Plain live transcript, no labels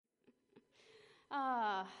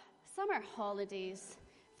Summer holidays.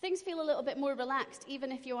 Things feel a little bit more relaxed,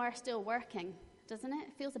 even if you are still working, doesn't it?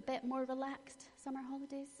 It feels a bit more relaxed, summer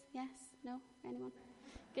holidays. Yes? No? Anyone?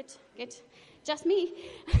 Good. Just me?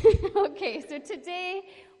 Okay, so today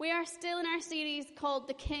we are still in our series called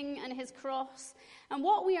The King and His Cross. And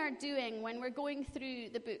what we are doing when we're going through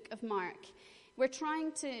the book of Mark, we're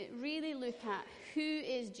trying to really look at who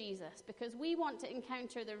is Jesus, because we want to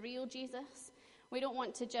encounter the real Jesus. We don't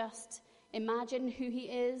want to just imagine who he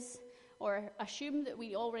is or assume that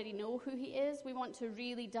we already know who he is. We want to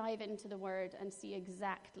really dive into the word and see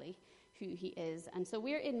exactly who he is. And so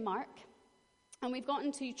we're in Mark, and we've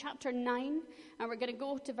gotten to chapter 9, and we're going to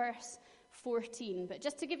go to verse 14. But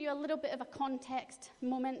just to give you a little bit of a context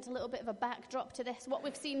moment, a little bit of a backdrop to this, what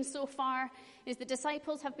we've seen so far is the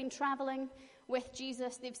disciples have been traveling with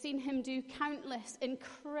Jesus. They've seen him do countless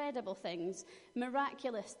incredible things,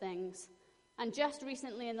 miraculous things. And just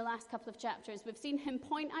recently, in the last couple of chapters, we've seen him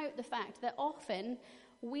point out the fact that often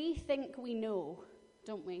we think we know,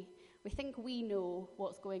 don't we? We think we know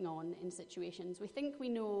what's going on in situations. We think we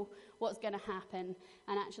know what's going to happen.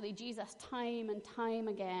 And actually, Jesus, time and time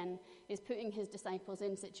again, is putting his disciples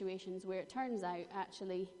in situations where it turns out,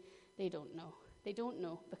 actually, they don't know. They don't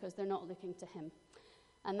know because they're not looking to him.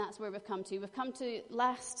 And that's where we've come to. We've come to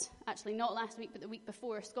not last week, but the week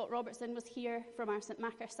before. Scott Robertson was here from our St.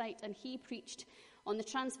 Macar site, and he preached on the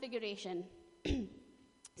Transfiguration,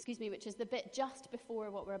 which is the bit just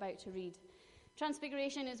before what we're about to read.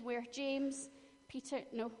 Transfiguration is where Peter,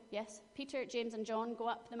 James, and John go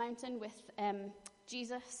up the mountain with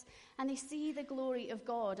Jesus, and they see the glory of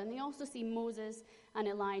God, and they also see Moses and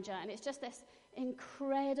Elijah, and it's just this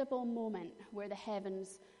incredible moment where the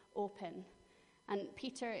heavens open. And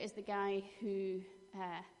Peter is the guy who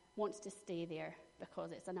wants to stay there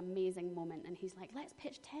because it's an amazing moment. And he's like, let's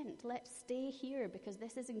pitch tent. Let's stay here because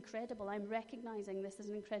this is incredible. I'm recognizing this is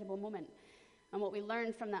an incredible moment. And what we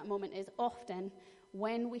learn from that moment is often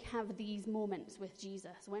when we have these moments with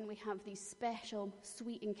Jesus, when we have these special,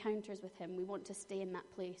 sweet encounters with him, we want to stay in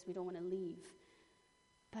that place. We don't want to leave.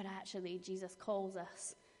 But actually, Jesus calls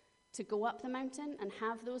us to go up the mountain and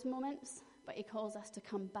have those moments, but he calls us to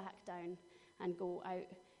come back down and go out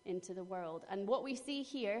into the world. And what we see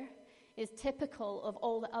here is typical of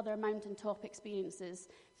all the other mountaintop experiences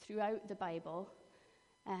throughout the Bible,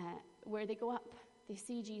 where they go up, they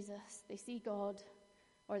see Jesus, they see God,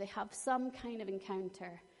 or they have some kind of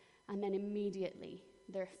encounter, and then immediately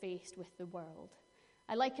they're faced with the world.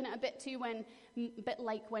 I liken it a bit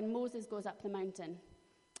like when Moses goes up the mountain,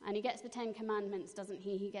 and he gets the 10 Commandments, doesn't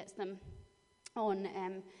he? He gets them on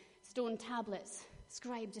stone tablets,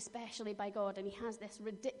 scribed especially by God, and he has this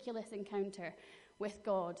ridiculous encounter with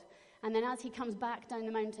God. And then as he comes back down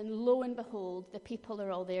the mountain, lo and behold, the people are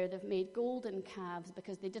all there. They've made golden calves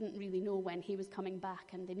because they didn't really know when he was coming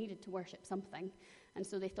back, and they needed to worship something, and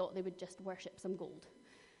so they thought they would just worship some gold.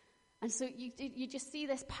 And so you just see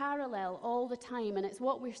this parallel all the time, and it's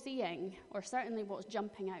what we're seeing, or certainly what's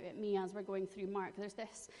jumping out at me as we're going through Mark. There's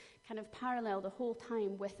this kind of parallel the whole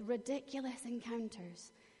time with ridiculous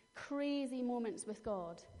encounters, crazy moments with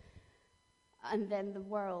God, and then the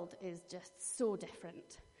world is just so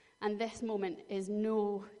different. And this moment is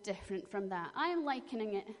no different from that. I am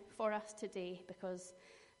likening it for us today because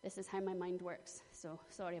this is how my mind works, so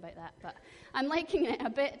sorry about that. But I'm likening it a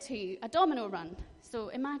bit to a domino run. So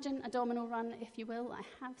imagine a domino run, if you will. I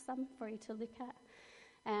have some for you to look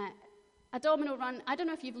at. A domino run, I don't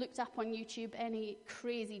know if you've looked up on YouTube any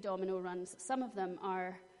crazy domino runs. Some of them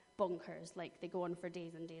are bonkers, like they go on for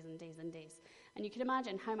days and days and days and days. And you can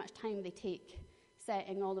imagine how much time they take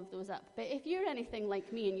setting all of those up. But if you're anything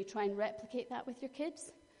like me and you try and replicate that with your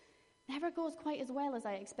kids, it never goes quite as well as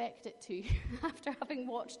I expect it to after having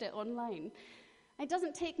watched it online. It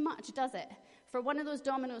doesn't take much, does it, for one of those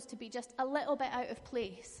dominoes to be just a little bit out of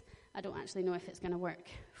place. I don't actually know if it's going to work.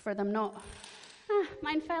 For them not.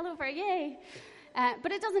 Mine fell over, yay.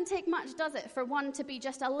 But it doesn't take much, does it, for one to be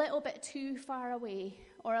just a little bit too far away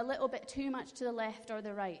or a little bit too much to the left or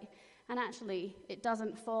the right. And actually, it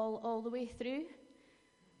doesn't fall all the way through.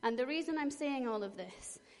 And the reason I'm saying all of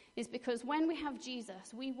this is because when we have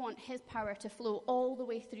Jesus, we want his power to flow all the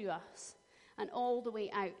way through us and all the way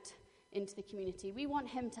out into the community. We want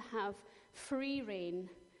him to have free reign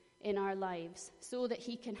in our lives so that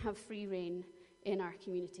he can have free reign in our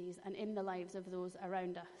communities and in the lives of those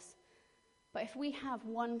around us. But if we have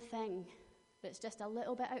one thing that's just a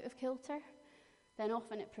little bit out of kilter, then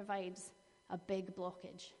often it provides a big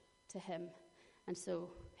blockage to him. And so,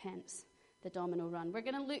 hence, the domino run. We're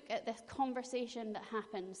going to look at this conversation that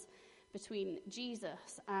happens between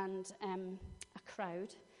Jesus and a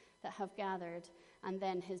crowd that have gathered. and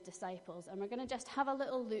then his disciples. And we're going to just have a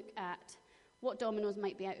little look at what dominoes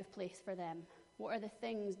might be out of place for them. What are the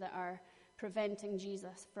things that are preventing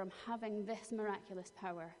Jesus from having this miraculous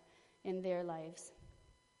power in their lives?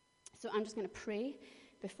 So I'm just going to pray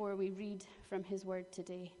before we read from his word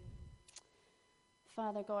today.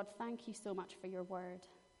 Father God, thank you so much for your word.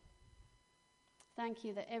 Thank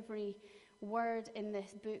you that every word in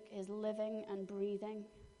this book is living and breathing,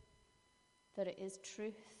 that it is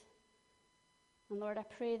truth. And Lord, I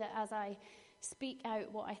pray that as I speak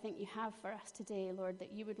out what I think you have for us today, Lord,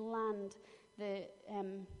 that you would land the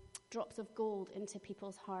drops of gold into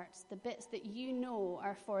people's hearts, the bits that you know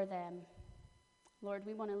are for them. Lord,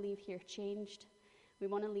 we want to leave here changed. We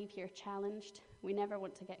want to leave here challenged. We never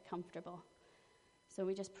want to get comfortable. So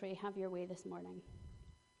we just pray, have your way this morning.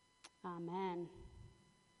 Amen.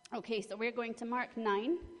 Okay, so we're going to Mark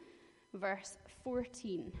 9, verse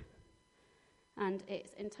 14. And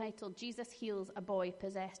it's entitled, Jesus Heals a Boy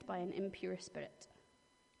Possessed by an Impure Spirit.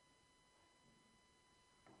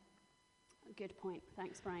 Good point.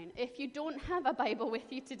 Thanks, Brian. If you don't have a Bible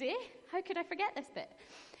with you today, how could I forget this bit?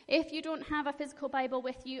 If you don't have a physical Bible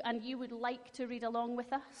with you and you would like to read along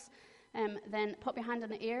with us, then pop your hand in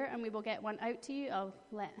the air and we will get one out to you. I'll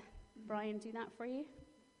let Brian do that for you.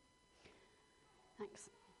 Thanks.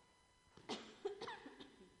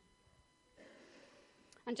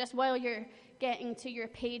 And just while you're getting to your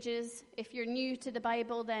pages, if you're new to the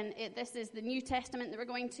Bible, then this is the New Testament that we're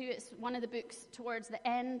going to. It's one of the books towards the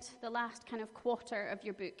end, the last kind of quarter of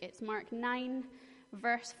your book. It's Mark 9,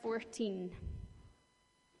 verse 14.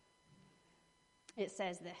 It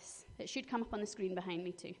says this. It should come up on the screen behind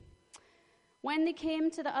me too. When they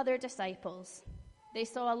came to the other disciples, they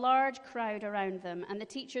saw a large crowd around them and the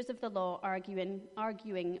teachers of the law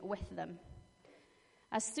arguing with them.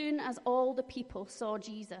 As soon as all the people saw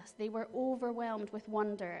Jesus, they were overwhelmed with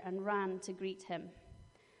wonder and ran to greet him.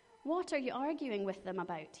 "What are you arguing with them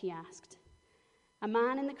about?" he asked. A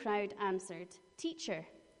man in the crowd answered, "Teacher,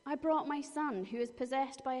 I brought my son who is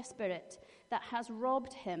possessed by a spirit that has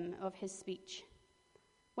robbed him of his speech.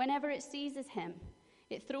 Whenever it seizes him,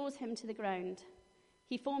 it throws him to the ground.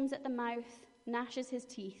 He foams at the mouth, gnashes his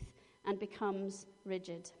teeth, and becomes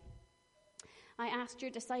rigid. I asked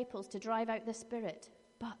your disciples to drive out the spirit,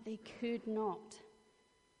 but they could not."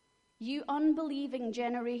 "You unbelieving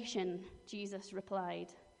generation," Jesus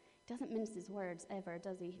replied. He doesn't mince his words ever,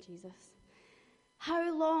 does he, Jesus?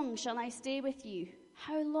 "How long shall I stay with you?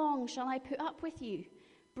 How long shall I put up with you?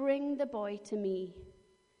 Bring the boy to me."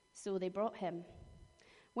 So they brought him.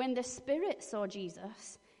 When the spirit saw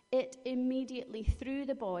Jesus, it immediately threw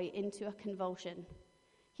the boy into a convulsion.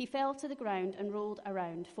 He fell to the ground and rolled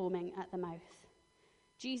around, foaming at the mouth.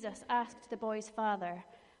 Jesus asked the boy's father,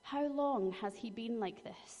 "How long has he been like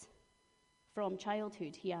this?" "From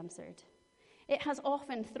childhood," he answered. "It has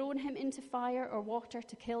often thrown him into fire or water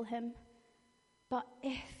to kill him. But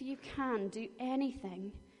if you can do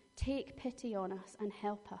anything, take pity on us and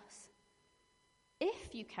help us."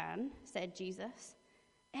 "If you can," said Jesus,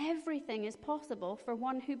 "everything is possible for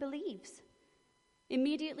one who believes."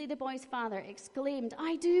 Immediately the boy's father exclaimed,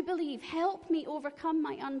 "I do believe. Help me overcome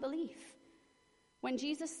my unbelief." When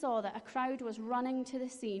Jesus saw that a crowd was running to the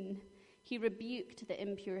scene, he rebuked the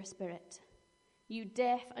impure spirit. "You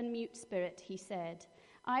deaf and mute spirit," he said,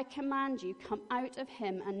 "I command you, come out of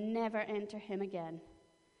him and never enter him again."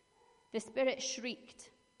 The spirit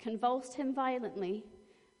shrieked, convulsed him violently,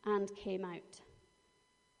 and came out.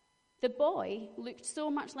 The boy looked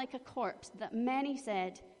so much like a corpse that many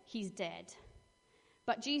said, "He's dead."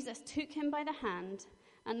 But Jesus took him by the hand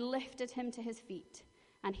and lifted him to his feet,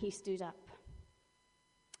 and he stood up.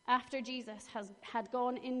 After Jesus had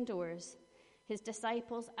gone indoors, his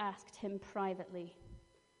disciples asked him privately,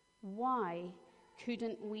 "Why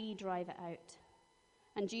couldn't we drive it out?"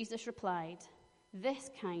 And Jesus replied, "This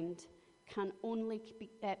kind can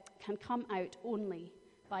come out only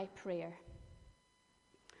by prayer."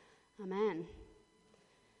 Amen.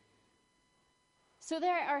 So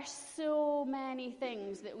there are so many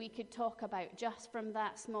things that we could talk about just from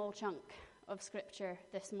that small chunk of scripture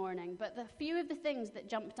this morning. But the few of the things that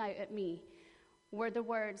jumped out at me were the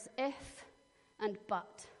words if and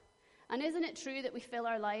but. And isn't it true that we fill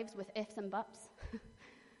our lives with ifs and buts?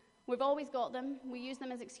 We've always got them. We use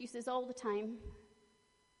them as excuses all the time.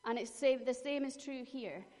 And the same is true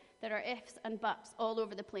here. There are ifs and buts all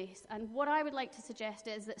over the place. And what I would like to suggest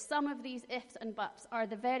is that some of these ifs and buts are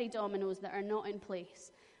the very dominoes that are not in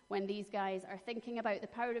place when these guys are thinking about the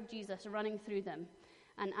power of Jesus running through them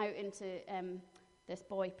and out into this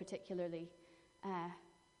boy particularly.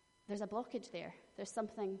 There's a blockage there. There's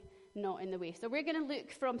something not in the way. So we're going to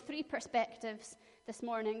look from three perspectives this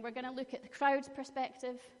morning, we're going to look at the crowd's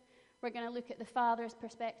perspective, we're going to look at the Father's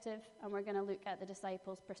perspective, and we're going to look at the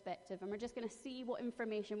disciples' perspective. And we're just going to see what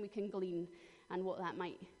information we can glean and what that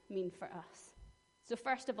might mean for us. So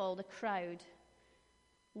first of all, the crowd.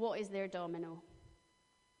 What is their domino?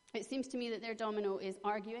 It seems to me that their domino is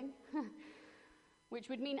arguing, which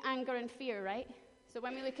would mean anger and fear, right? So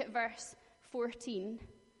when we look at verse 14,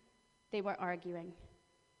 they were arguing.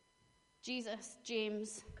 Jesus,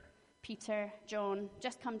 James, Peter, John,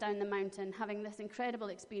 just come down the mountain having this incredible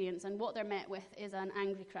experience, and what they're met with is an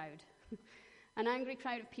angry crowd. An angry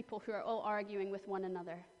crowd of people who are all arguing with one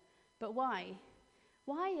another. But why?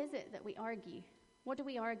 Why is it that we argue? What do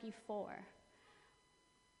we argue for?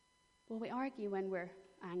 Well, we argue when we're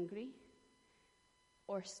angry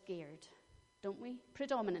or scared, don't we?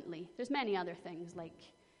 Predominantly. There's many other things like,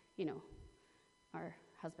 our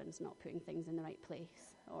husband's not putting things in the right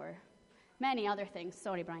place, or many other things.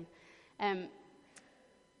 Sorry, Brian.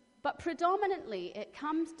 But predominantly, it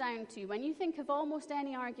comes down to, when you think of almost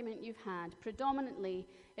any argument you've had, predominantly,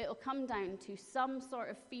 it'll come down to some sort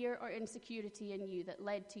of fear or insecurity in you that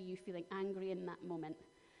led to you feeling angry in that moment.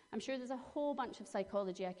 I'm sure there's a whole bunch of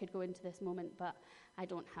psychology I could go into this moment, but I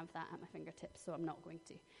don't have that at my fingertips, so I'm not going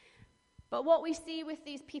to. But what we see with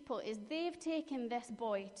these people is they've taken this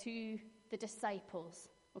boy to the disciples,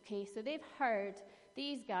 okay? So they've heard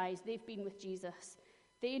these guys, they've been with Jesus.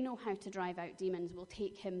 They know how to drive out demons. We'll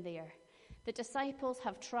take him there. The disciples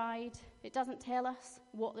have tried. It doesn't tell us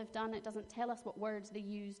what they've done. It doesn't tell us what words they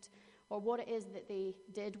used or what it is that they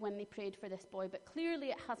did when they prayed for this boy. But clearly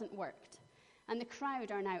it hasn't worked. And the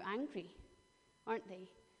crowd are now angry, aren't they?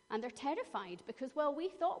 And they're terrified because, well, we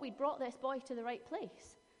thought we'd brought this boy to the right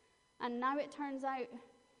place. And now it turns out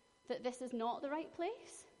that this is not the right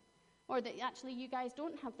place, or that actually you guys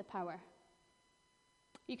don't have the power.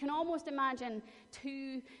 You can almost imagine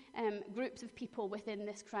two groups of people within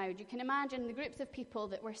this crowd. You can imagine the groups of people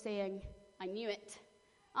that were saying, I knew it.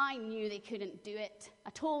 I knew they couldn't do it.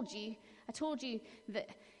 I told you that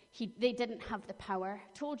they didn't have the power.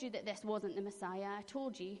 I told you that this wasn't the Messiah. I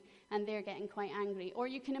told you, and they're getting quite angry. Or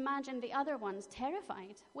you can imagine the other ones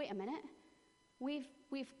terrified. Wait a minute. We've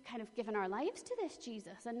kind of given our lives to this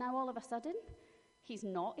Jesus, and now all of a sudden he's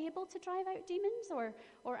not able to drive out demons,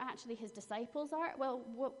 or actually his disciples are. Well,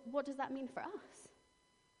 what does that mean for us?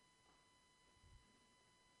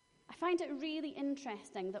 I find it really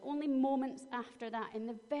interesting that only moments after that, in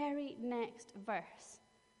the very next verse,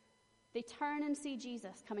 they turn and see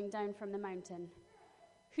Jesus coming down from the mountain,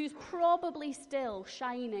 who's probably still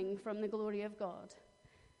shining from the glory of God.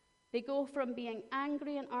 They go from being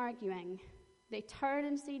angry and arguing, they turn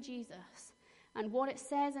and see Jesus. And what it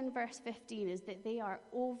says in verse 15 is that they are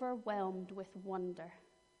overwhelmed with wonder.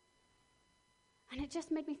 And it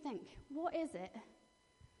just made me think, what is it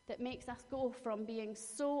that makes us go from being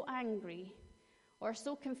so angry or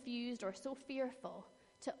so confused or so fearful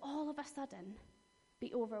to all of a sudden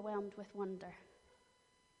be overwhelmed with wonder?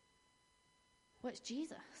 Well, it's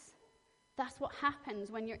Jesus. That's what happens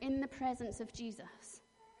when you're in the presence of Jesus.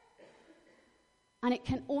 And it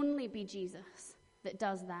can only be Jesus that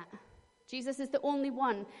does that. Jesus is the only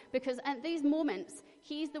one, because at these moments,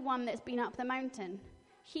 he's the one that's been up the mountain.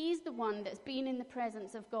 He's the one that's been in the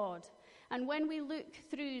presence of God. And when we look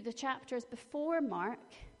through the chapters before Mark,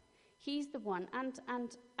 he's the one,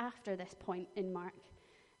 and after this point in Mark,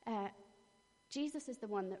 Jesus is the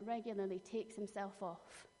one that regularly takes himself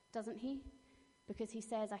off, doesn't he? Because he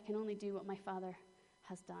says, I can only do what my Father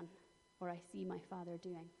has done, or I see my Father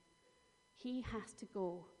doing. He has to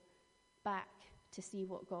go back to see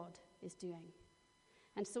what God is doing.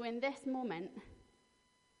 And so in this moment,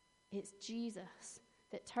 it's Jesus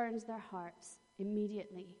that turns their hearts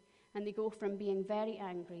immediately, and they go from being very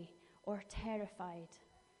angry or terrified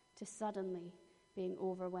to suddenly being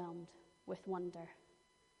overwhelmed with wonder.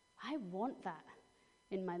 I want that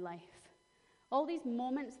in my life. All these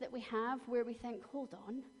moments that we have where we think, hold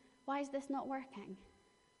on, why is this not working?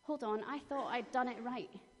 Hold on, I thought I'd done it right.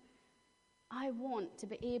 I want to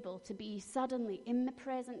be able to be suddenly in the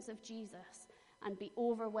presence of Jesus and be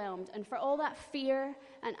overwhelmed, and for all that fear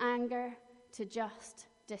and anger to just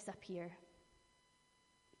disappear.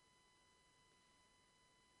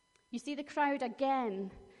 You see the crowd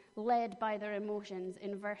again led by their emotions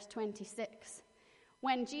in verse 26,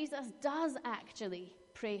 when Jesus does actually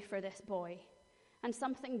pray for this boy, and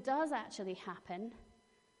something does actually happen.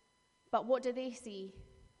 But what do they see?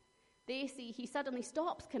 They see he suddenly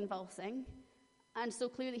stops convulsing, and so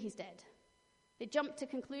clearly he's dead. They jump to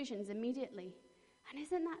conclusions immediately. And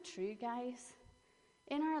isn't that true, guys?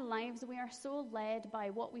 In our lives, we are so led by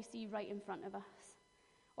what we see right in front of us,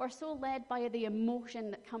 or so led by the emotion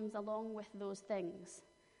that comes along with those things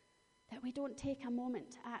that we don't take a moment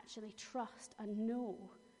to actually trust and know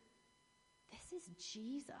this is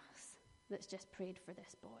Jesus that's just prayed for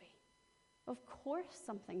this boy. Of course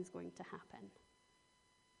something's going to happen.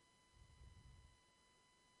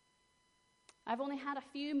 I've only had a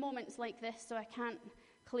few moments like this, so I can't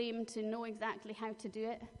claim to know exactly how to do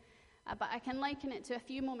it. But I can liken it to a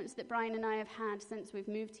few moments that Brian and I have had since we've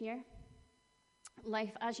moved here.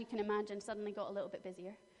 Life, as you can imagine, suddenly got a little bit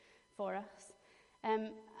busier for us.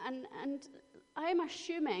 And I'm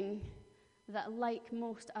assuming that, like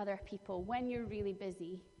most other people, when you're really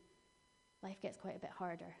busy, life gets quite a bit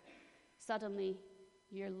harder. Suddenly,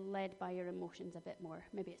 you're led by your emotions a bit more.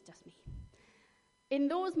 Maybe it's just me. In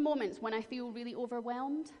those moments when I feel really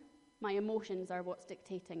overwhelmed, my emotions are what's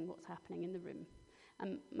dictating what's happening in the room.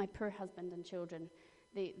 And my poor husband and children,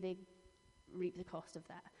 they reap the cost of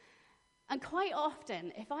that. And quite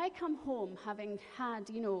often, if I come home having had,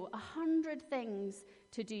 100 things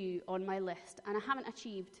to do on my list, and I haven't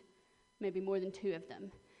achieved maybe more than 2 of them,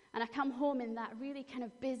 and I come home in that really kind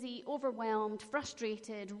of busy, overwhelmed,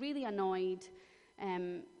 frustrated, really annoyed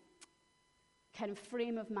kind of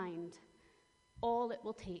frame of mind, all it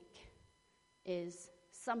will take is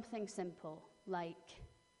something simple like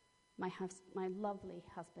my lovely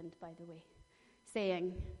husband, by the way,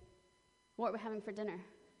 saying, "What are we having for dinner?"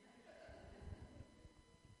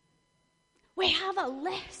 We have a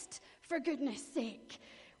list, for goodness sake.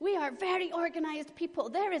 We are very organized people.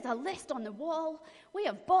 There is a list on the wall. We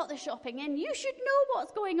have bought the shopping in. You should know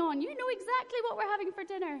what's going on. You know exactly what we're having for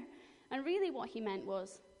dinner. And really what he meant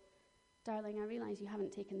was, "Darling, I realize you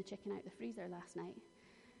haven't taken the chicken out the freezer last night.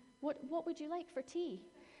 What would you like for tea?"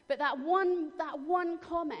 But that one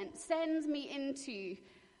comment sends me into,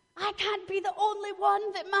 I can't be the only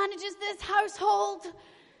one that manages this household,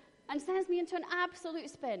 and sends me into an absolute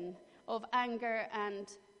spin of anger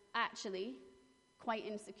and actually quite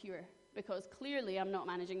insecure, because clearly I'm not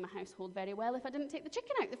managing my household very well if I didn't take the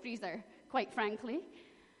chicken out the freezer, quite frankly.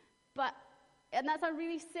 And that's a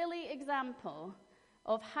really silly example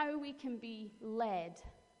of how we can be led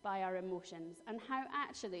by our emotions, and how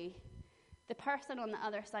actually the person on the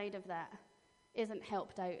other side of that isn't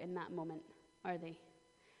helped out in that moment, are they?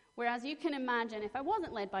 Whereas you can imagine if I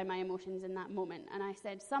wasn't led by my emotions in that moment and I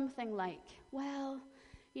said something like, "Well,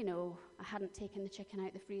 I hadn't taken the chicken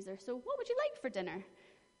out the freezer, so what would you like for dinner?"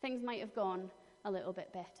 Things might have gone a little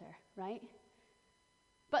bit better, right?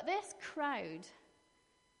 But this crowd,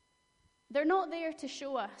 they're not there to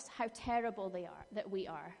show us how terrible that we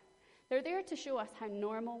are. They're there to show us how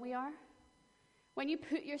normal we are. When you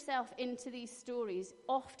put yourself into these stories,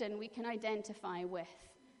 often we can identify with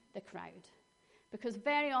the crowd, because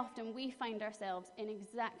very often we find ourselves in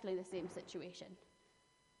exactly the same situation.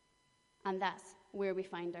 And that's where we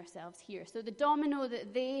find ourselves here. So the domino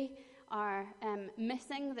that they are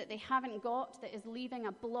missing, that they haven't got, that is leaving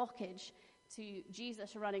a blockage to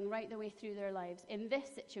Jesus running right the way through their lives in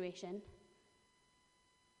this situation,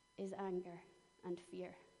 is anger and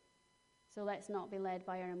fear. So let's not be led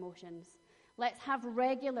by our emotions. Let's have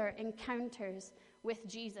regular encounters with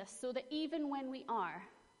Jesus, so that even when we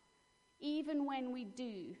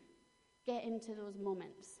do get into those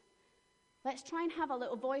moments, let's try and have a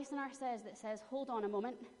little voice in our heads that says, "Hold on a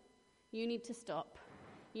moment, you need to stop.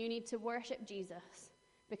 You need to worship Jesus,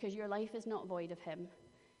 because your life is not void of him.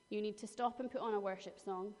 You need to stop and put on a worship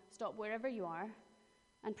song, stop wherever you are,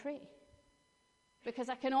 and pray." Because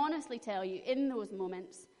I can honestly tell you, in those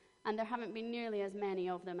moments, and there haven't been nearly as many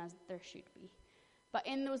of them as there should be, but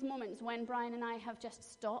in those moments when Brian and I have just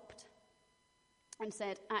stopped and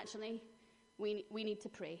said, actually, we need to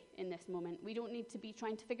pray in this moment. We don't need to be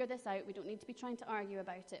trying to figure this out. We don't need to be trying to argue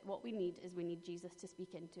about it. What we need Jesus to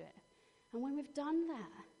speak into it. And when we've done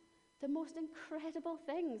that, the most incredible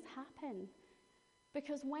things happen.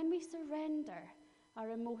 Because when we surrender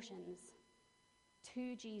our emotions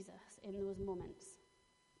to Jesus in those moments,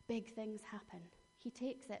 big things happen. He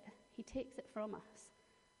takes it from us,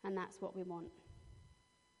 and that's what we want.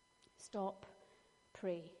 Stop,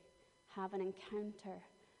 pray, have an encounter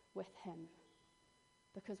with him.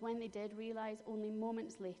 Because when they did realize, only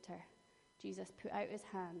moments later, Jesus put out his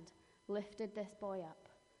hand, lifted this boy up,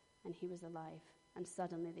 and he was alive, and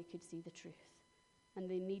suddenly they could see the truth, and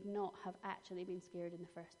they need not have actually been scared in the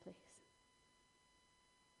first place.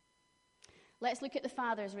 Let's look at the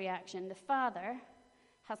father's reaction. The father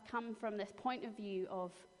has come from this point of view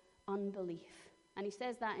of unbelief. And he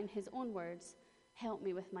says that in his own words, "Help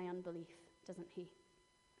me with my unbelief," doesn't he?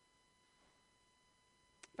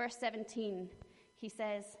 Verse 17, he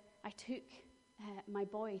says, "I took my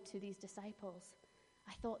boy to these disciples.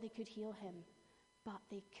 I thought they could heal him, But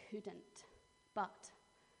they couldn't. But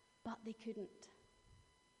they couldn't.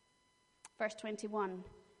 Verse 21,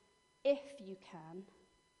 if you can,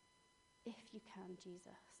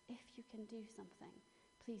 Jesus, if you can do something,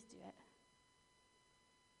 please do it.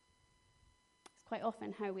 It's quite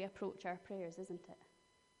often how we approach our prayers, isn't it?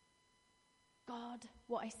 God,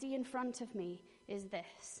 what I see in front of me is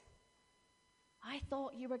this. I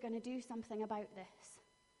thought you were going to do something about this,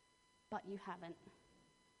 but you haven't.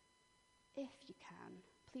 If you can,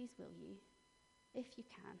 please will you? If you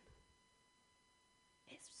can.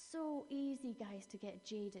 It's so easy, guys, to get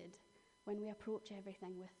jaded when we approach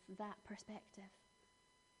everything with that perspective.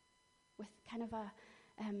 With kind of a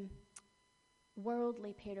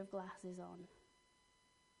worldly pair of glasses on.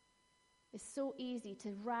 It's so easy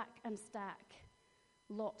to rack and stack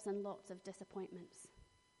lots and lots of disappointments.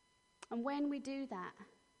 And when we do that,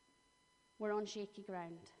 we're on shaky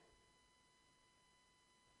ground.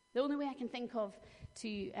 The only way I can think of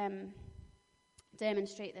to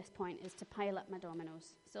demonstrate this point is to pile up my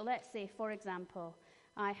dominoes. So let's say, for example,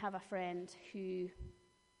 I have a friend who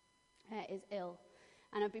is ill,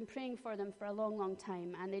 and I've been praying for them for a long, long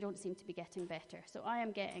time, and they don't seem to be getting better. So I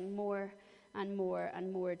am getting more and more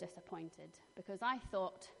and more disappointed, because I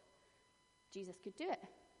thought Jesus could do it.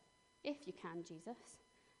 If you can, Jesus,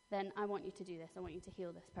 then I want you to do this. I want you to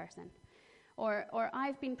heal this person. Or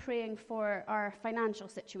I've been praying for our financial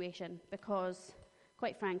situation because,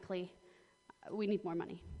 quite frankly, we need more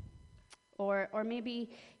money. Or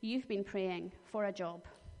maybe you've been praying for a job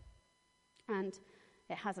and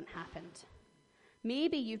it hasn't happened.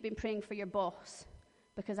 Maybe you've been praying for your boss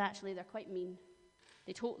because actually they're quite mean.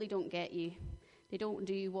 They totally don't get you. They don't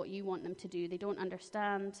do what you want them to do. They don't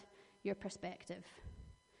understand your perspective.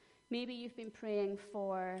 Maybe you've been praying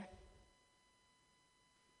for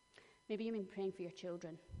your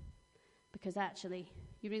children because actually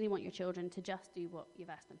you really want your children to just do what you've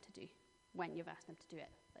asked them to do when you've asked them to do it.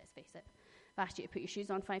 Let's face it. I've asked you to put your shoes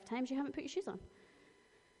on 5 times, you haven't put your shoes on.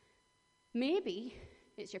 Maybe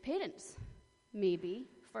it's your parents. Maybe,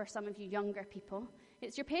 for some of you younger people,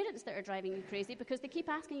 it's your parents that are driving you crazy because they keep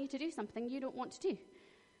asking you to do something you don't want to do.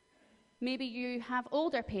 Maybe you have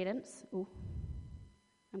older parents. Oh,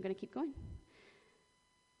 I'm going to keep going.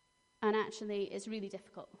 And actually, it's really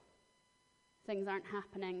difficult. Things aren't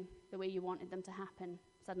happening the way you wanted them to happen.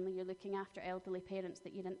 Suddenly you're looking after elderly parents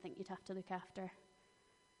that you didn't think you'd have to look after.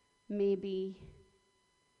 Maybe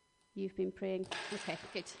you've been praying. Okay,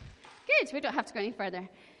 good. Good, we don't have to go any further.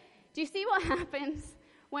 Do you see what happens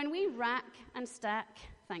when we rack and stack,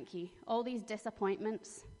 thank you, all these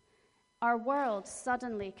disappointments? Our world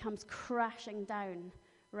suddenly comes crashing down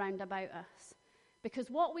round about us. Because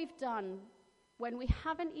what we've done when we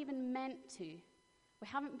haven't even meant to, we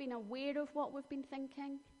haven't been aware of what we've been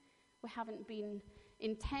thinking, we haven't been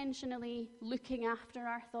intentionally looking after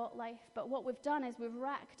our thought life, but what we've done is we've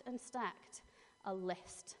racked and stacked a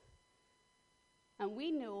list. And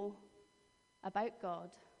we know about God,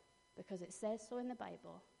 because it says so in the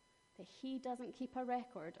Bible, that he doesn't keep a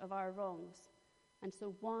record of our wrongs. And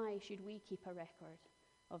so why should we keep a record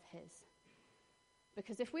of his?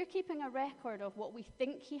 Because if we're keeping a record of what we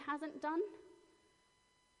think he hasn't done,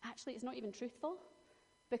 actually it's not even truthful,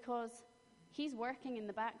 because he's working in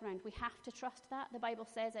the background. We have to trust that. The Bible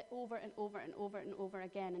says it over and over and over and over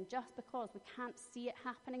again. And just because we can't see it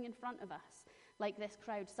happening in front of us, like this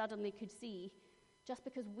crowd suddenly could see, just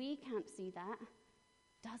because we can't see that,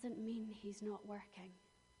 doesn't mean he's not working.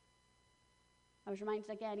 I was reminded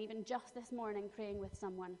again, even just this morning, praying with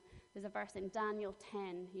someone. There's a verse in Daniel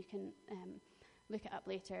 10. You can look it up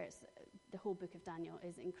later. The whole book of Daniel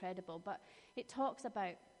is incredible. But it talks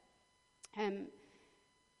about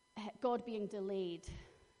God being delayed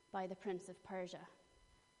by the prince of Persia.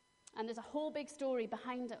 And there's a whole big story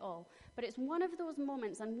behind it all. But it's one of those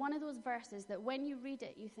moments and one of those verses that when you read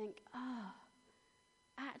it, you think,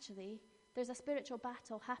 actually, there's a spiritual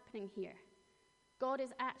battle happening here. God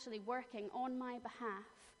is actually working on my behalf,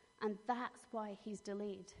 and that's why he's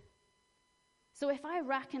delayed. So if I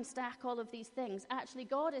rack and stack all of these things, actually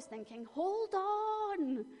God is thinking, hold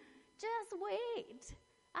on, just wait.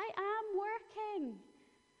 I am working.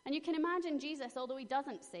 And you can imagine Jesus, although he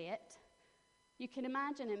doesn't say it, you can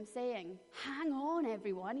imagine him saying, hang on,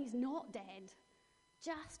 everyone, he's not dead.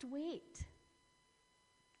 Just wait.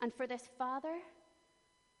 And for this father,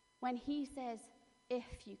 when he says,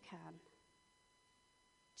 if you can,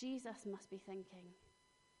 Jesus must be thinking,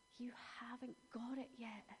 you haven't got it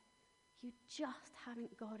yet. You just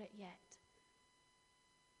haven't got it yet.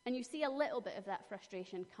 And you see a little bit of that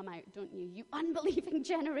frustration come out, don't you? You unbelieving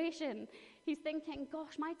generation. He's thinking,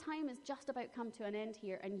 gosh, my time has just about come to an end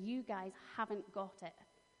here, and you guys haven't got it.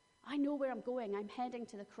 I know where I'm going. I'm heading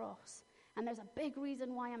to the cross. And there's a big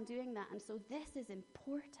reason why I'm doing that. And so this is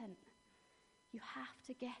important. You have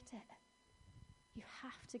to get it. You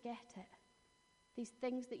have to get it. These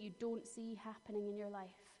things that you don't see happening in your life,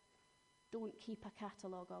 don't keep a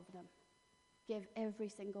catalogue of them. Give every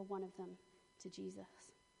single one of them to Jesus.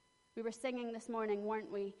 We were singing this morning,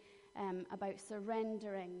 weren't we, about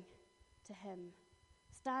surrendering to him.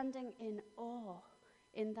 Standing in awe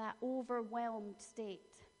in that overwhelmed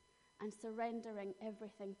state and surrendering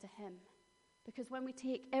everything to him. Because when we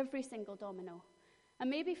take every single domino, and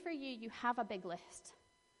maybe for you, you have a big list.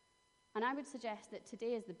 And I would suggest that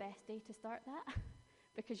today is the best day to start that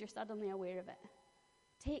because you're suddenly aware of it.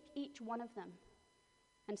 Take each one of them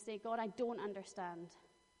and say, God, I don't understand.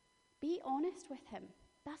 Be honest with him.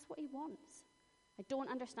 That's what he wants. I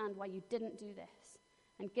don't understand why you didn't do this.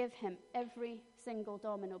 And give him every single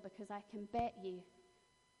domino, because I can bet you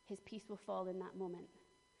his peace will fall in that moment.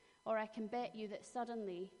 Or I can bet you that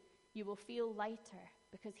suddenly you will feel lighter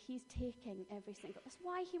because he's taking every single... That's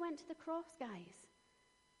why he went to the cross, guys.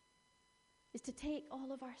 Is to take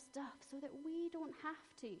all of our stuff so that we don't have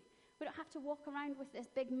to. We don't have to walk around with this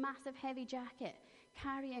big, massive, heavy jacket,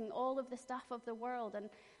 carrying all of the stuff of the world and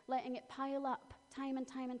letting it pile up time and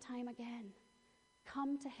time and time again.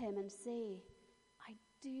 Come to him and say, I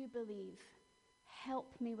do believe.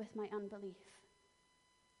 Help me with my unbelief.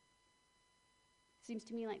 Seems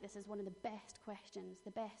to me like this is one of the best questions,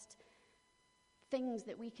 the best things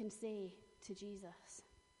that we can say to Jesus.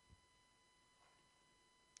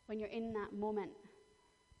 When you're in that moment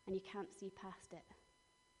and you can't see past it,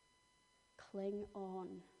 cling on.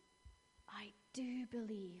 I do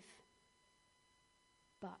believe,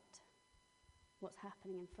 but what's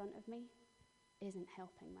happening in front of me isn't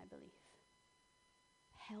helping my belief.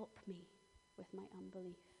 Help me with my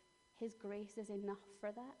unbelief. His grace is enough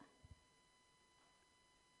for that.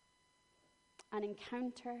 An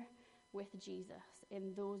encounter with Jesus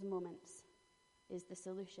in those moments is the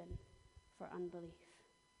solution for unbelief.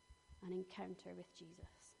 An encounter with Jesus.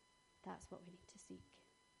 That's what we need to seek.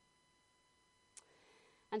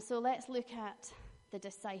 And so let's look at the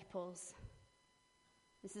disciples.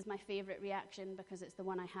 This is my favorite reaction because it's the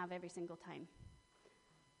one I have every single time.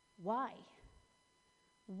 Why?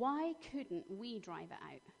 Why couldn't we drive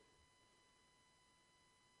it out?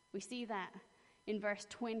 We see that in verse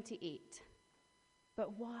 28.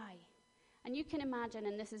 But why? And you can imagine,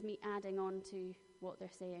 and this is me adding on to what they're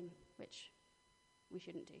saying, which we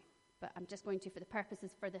shouldn't do, but I'm just going to for the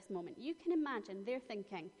purposes for this moment. You can imagine they're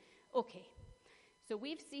thinking, okay, so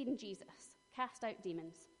we've seen Jesus cast out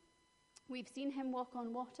demons. We've seen him walk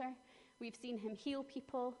on water. We've seen him heal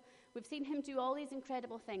people. We've seen him do all these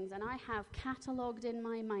incredible things, and I have catalogued in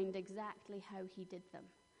my mind exactly how he did them.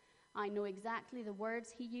 I know exactly the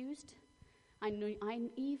words he used. I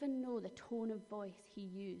even know the tone of voice he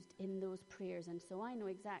used in those prayers, and so I know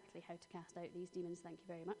exactly how to cast out these demons, thank you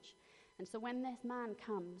very much. And so when this man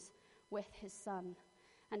comes with his son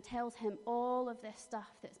and tells him all of this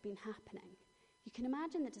stuff that's been happening, you can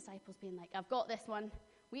imagine the disciples being like, I've got this one.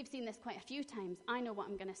 We've seen this quite a few times. I know what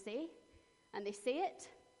I'm going to say. And they say it.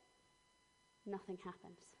 Nothing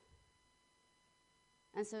happens.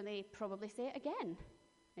 And so they probably say it again,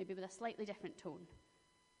 maybe with a slightly different tone.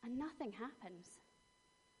 And nothing happens.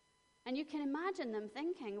 And you can imagine them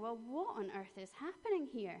thinking, well, what on earth is happening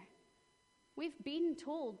here? We've been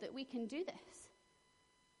told that we can do this.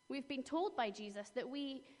 We've been told by Jesus that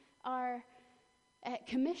we are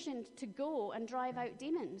commissioned to go and drive out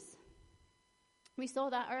demons. We saw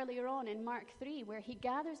that earlier on in Mark 3, where he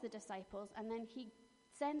gathers the disciples and then he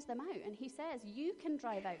sends them out and he says, you can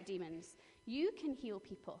drive out demons. You can heal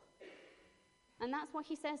people. And that's what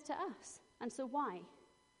he says to us. And so why?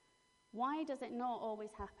 Why does it not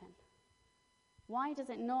always happen? Why does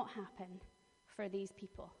it not happen for these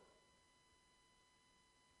people?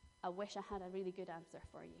 I wish I had a really good answer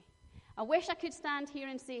for you. I wish I could stand here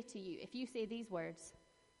and say to you, if you say these words,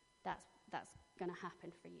 that's going to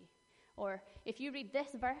happen for you. Or if you read this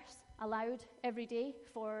verse aloud every day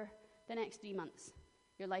for the next 3 months,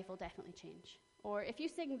 your life will definitely change. Or if you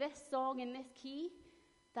sing this song in this key,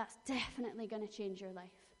 that's definitely going to change your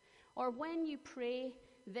life. Or when you pray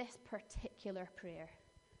this particular prayer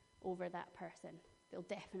over that person, they'll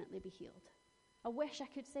definitely be healed. I wish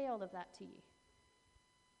I could say all of that to you.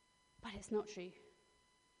 But it's not true.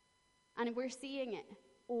 And we're seeing it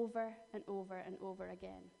over and over and over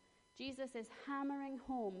again. Jesus is hammering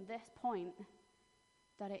home this point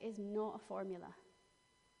that it is not a formula.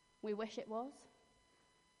 We wish it was.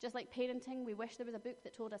 Just like parenting, we wish there was a book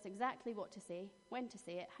that told us exactly what to say, when to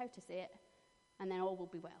say it, how to say it, and then all will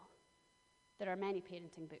be well. There are many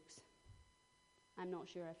parenting books. I'm not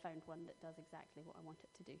sure I've found one that does exactly what I want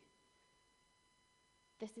it to do.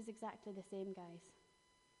 This is exactly the same, guys.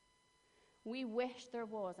 We wish there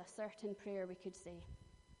was a certain prayer we could say,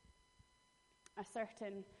 a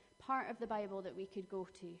certain part of the Bible that we could go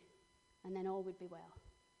to, and then all would be well.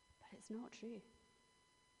 But it's not true.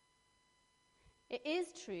 It is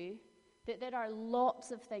true that there are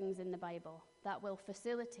lots of things in the Bible that will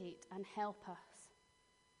facilitate and help us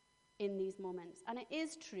in these moments. And it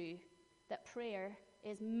is true that prayer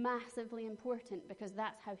is massively important because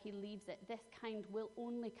that's how he leaves it. This kind will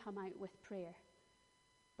only come out with prayer.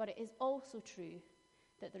 But it is also true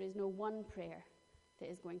that there is no one prayer that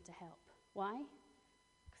is going to help. Why?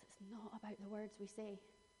 Because it's not about the words we say.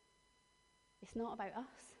 It's not about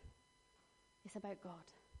us. It's about God.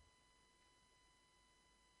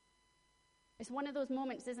 It's one of those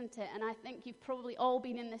moments, isn't it? And I think you've probably all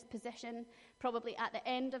been in this position, probably at the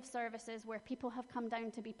end of services where people have come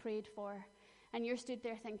down to be prayed for, and you're stood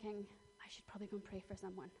there thinking, I should probably go and pray for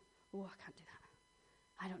someone. Oh, I can't do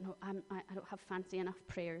that. I don't know. I don't have fancy enough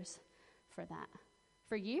prayers for that.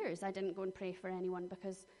 For years, I didn't go and pray for anyone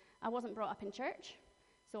because I wasn't brought up in church.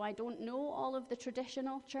 So I don't know all of the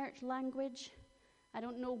traditional church language. I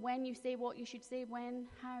don't know when you say what you should say, when,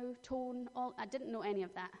 how, tone, all. I didn't know any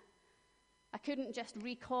of that. I couldn't just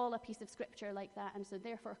recall a piece of scripture like that, and so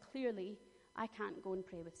therefore, clearly, I can't go and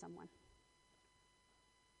pray with someone.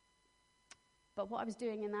 But what I was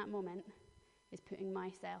doing in that moment is putting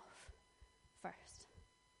myself first.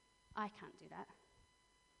 I can't do that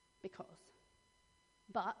because.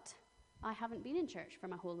 But I haven't been in church for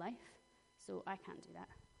my whole life, so I can't do that.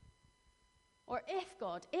 Or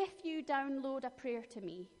if you download a prayer to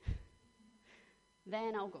me,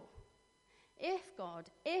 then I'll go.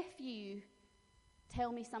 If you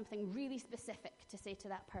tell me something really specific to say to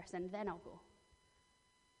that person, then I'll go.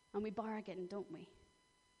 And we bargain, don't we?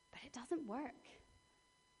 But it doesn't work.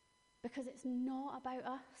 Because it's not about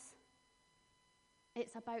us.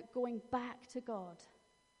 It's about going back to God.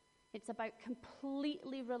 It's about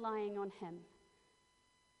completely relying on him.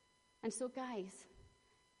 And so, guys,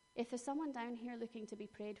 if there's someone down here looking to be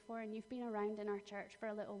prayed for and you've been around in our church for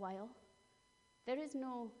a little while, there is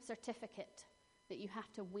no certificate that you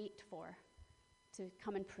have to wait for to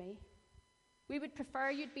come and pray. We would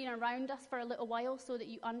prefer you'd been around us for a little while so that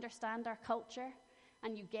you understand our culture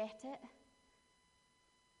and you get it.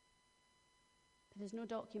 But there's no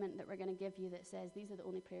document that we're going to give you that says these are the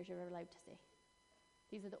only prayers you're allowed to say.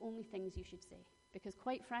 These are the only things you should say. Because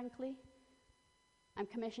quite frankly, I'm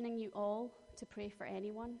commissioning you all to pray for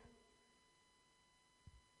anyone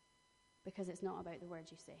because it's not about the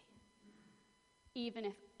words you say. Even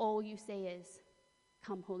if all you say is,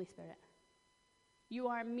 "Come, Holy Spirit." You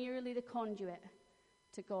are merely the conduit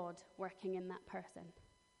to God working in that person.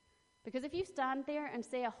 Because if you stand there and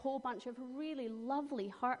say a whole bunch of really lovely,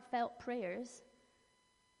 heartfelt prayers,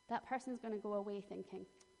 that person's going to go away thinking,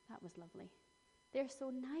 that was lovely. They're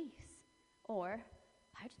so nice. Or,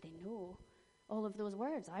 how did they know all of those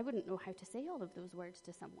words? I wouldn't know how to say all of those words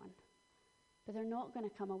to someone. But they're not going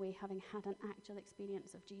to come away having had an actual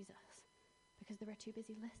experience of Jesus because they were too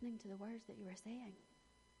busy listening to the words that you were saying.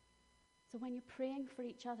 So when you're praying for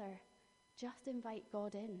each other, just invite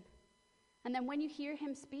God in. And then when you hear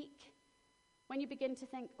him speak, when you begin to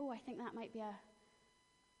think, oh, I think that might be a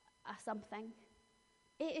something,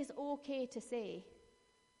 it is okay to say,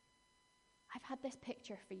 I've had this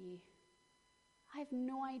picture for you. I have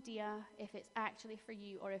no idea if it's actually for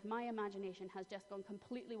you or if my imagination has just gone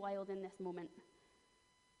completely wild in this moment.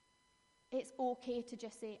 It's okay to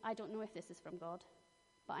just say, I don't know if this is from God,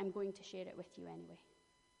 but I'm going to share it with you anyway.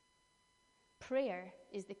 Prayer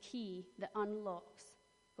is the key that unlocks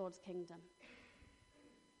God's kingdom.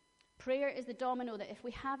 Prayer is the domino that if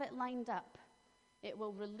we have it lined up, it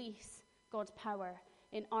will release God's power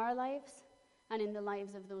in our lives and in the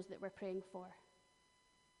lives of those that we're praying for.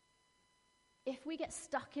 If we get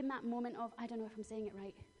stuck in that moment of, I don't know if I'm saying it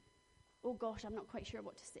right. Oh gosh, I'm not quite sure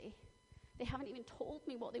what to say. They haven't even told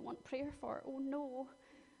me what they want prayer for. Oh no,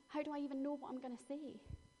 how do I even know what I'm going to say?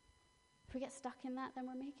 If we get stuck in that, then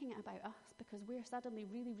we're making it about us because we're suddenly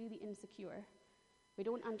really, really insecure. We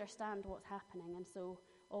don't understand what's happening, and so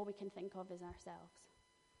all we can think of is ourselves.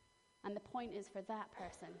 And the point is for that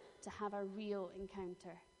person to have a real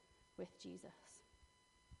encounter with Jesus.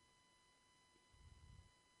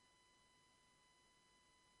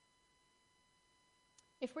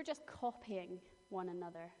 If we're just copying one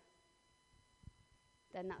another,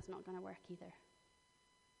 then that's not going to work either.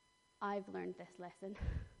 I've learned this lesson.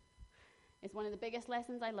 It's one of the biggest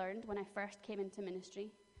lessons I learned when I first came into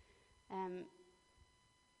ministry.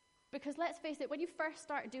 Because let's face it, when you first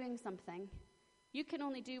start doing something, You can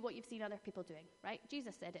only do what you've seen other people doing, right?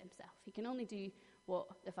 Jesus said it himself. He can only do what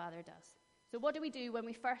the Father does. So what do we do when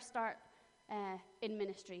we first start in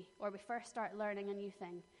ministry, or we first start learning a new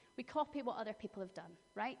thing? We copy what other people have done,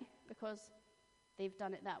 right? Because they've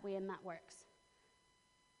done it that way and that works.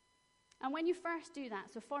 And when you first do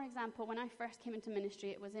that, so for example, when I first came into ministry,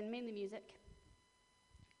 it was in Mainly Music,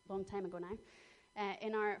 a long time ago now,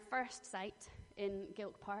 in our first site in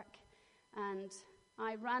Gilk Park, and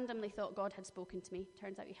I randomly thought God had spoken to me.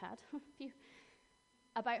 Turns out he had.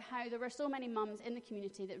 About how there were so many mums in the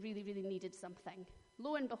community that really, really needed something.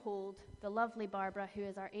 Lo and behold, the lovely Barbara, who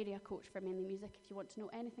is our area coach for Mainly Music, if you want to know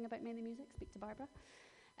anything about Mainly Music, speak to Barbara,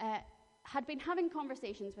 had been having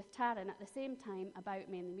conversations with Taryn at the same time about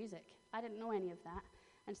Mainly Music. I didn't know any of that.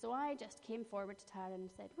 And so I just came forward to Taryn and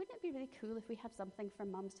said, wouldn't it be really cool if we had something for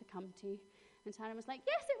mums to come to? And Taryn was like,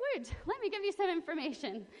 yes, it would. Let me give you some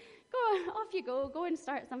information. Go, off you go and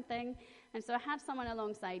start something. And so I had someone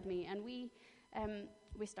alongside me, and we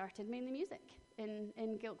started Mainly Music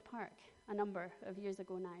in Gilk Park a number of years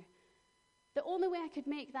ago now. The only way I could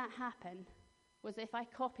make that happen was if I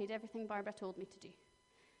copied everything Barbara told me to do,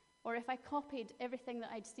 or if I copied everything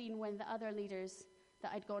that I'd seen when the other leaders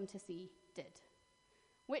that I'd gone to see did,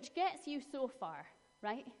 which gets you so far,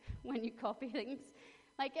 right, when you copy things.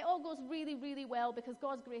 Like, it all goes really, really well because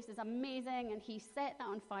God's grace is amazing, and he set that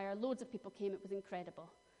on fire. Loads of people came. It was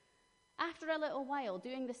incredible. After a little while,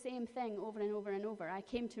 doing the same thing over and over and over, I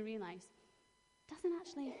came to realize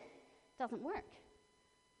doesn't work.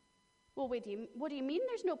 Well, what do you mean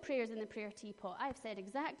there's no prayers in the prayer teapot? I've said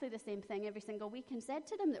exactly the same thing every single week and said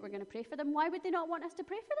to them that we're going to pray for them. Why would they not want us to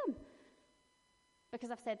pray for them?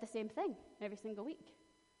 Because I've said the same thing every single week.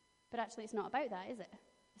 But actually, it's not about that, is it?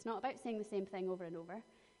 It's not about saying the same thing over and over.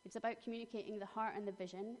 It's about communicating the heart and the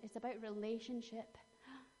vision. It's about relationship.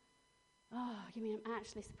 Oh, you mean I'm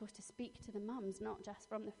actually supposed to speak to the mums, not just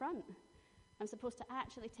from the front? I'm supposed to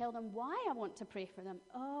actually tell them why I want to pray for them.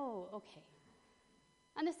 Oh, okay.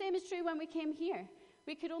 And the same is true when we came here.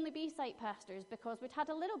 We could only be site pastors because we'd had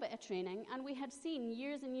a little bit of training and we had seen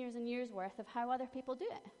years and years and years worth of how other people do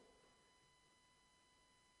it.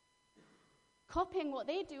 Copying what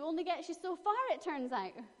they do only gets you so far, it turns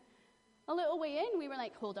out. A little way in, we were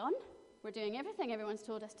like, hold on. We're doing everything everyone's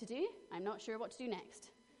told us to do. I'm not sure what to do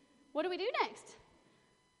next. What do we do next?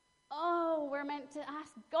 Oh, we're meant to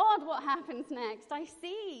ask God what happens next. I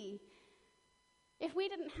see. If we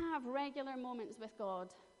didn't have regular moments with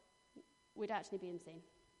God, we'd actually be insane.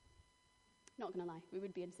 Not going to lie, we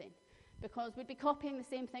would be insane. Because we'd be copying the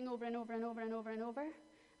same thing over and over and over and over and over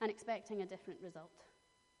and expecting a different result.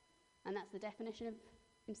 And that's the definition of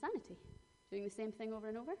insanity. Doing the same thing over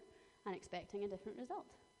and over and expecting a different result.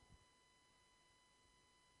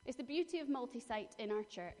 It's the beauty of multi-site in our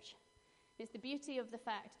church. It's the beauty of the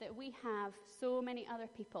fact that we have so many other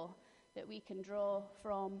people that we can draw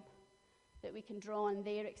from, that we can draw on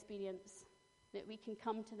their experience, that we can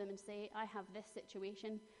come to them and say, I have this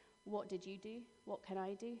situation. What did you do? What can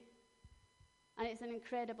I do? And it's an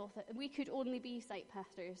incredible thing. We could only be site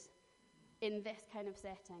pastors in this kind of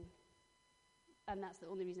setting. And that's the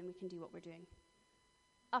only reason we can do what we're doing.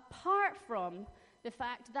 Apart from the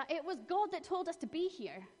fact that it was God that told us to be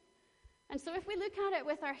here. And so if we look at it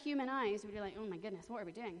with our human eyes, we'd be like, oh my goodness, what are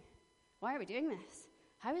we doing? Why are we doing this?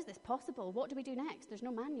 How is this possible? What do we do next? There's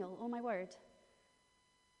no manual. Oh my word.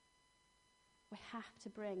 We have to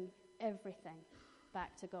bring everything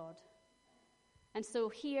back to God. And so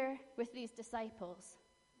here with these disciples,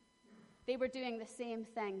 they were doing the same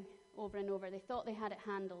thing over and over. They thought they had it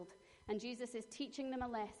handled. And Jesus is teaching them a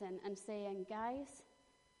lesson and saying, guys,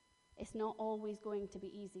 it's not always going to be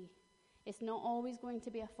easy. It's not always going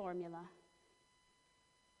to be a formula.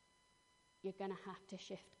 You're going to have to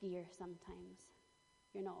shift gear sometimes.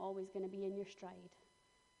 You're not always going to be in your stride.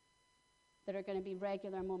 There are going to be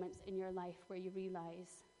regular moments in your life where you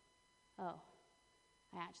realize, oh,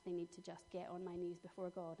 I actually need to just get on my knees before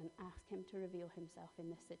God and ask him to reveal himself in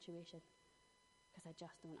this situation because I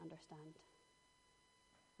just don't understand.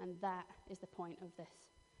 And that is the point of this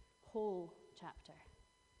whole chapter.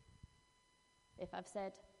 If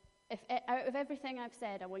out of everything I've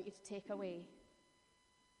said, I want you to take away,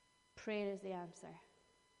 prayer is the answer.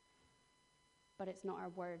 But it's not our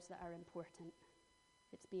words that are important.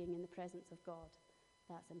 It's being in the presence of God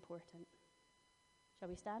that's important. Shall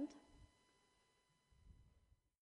we stand?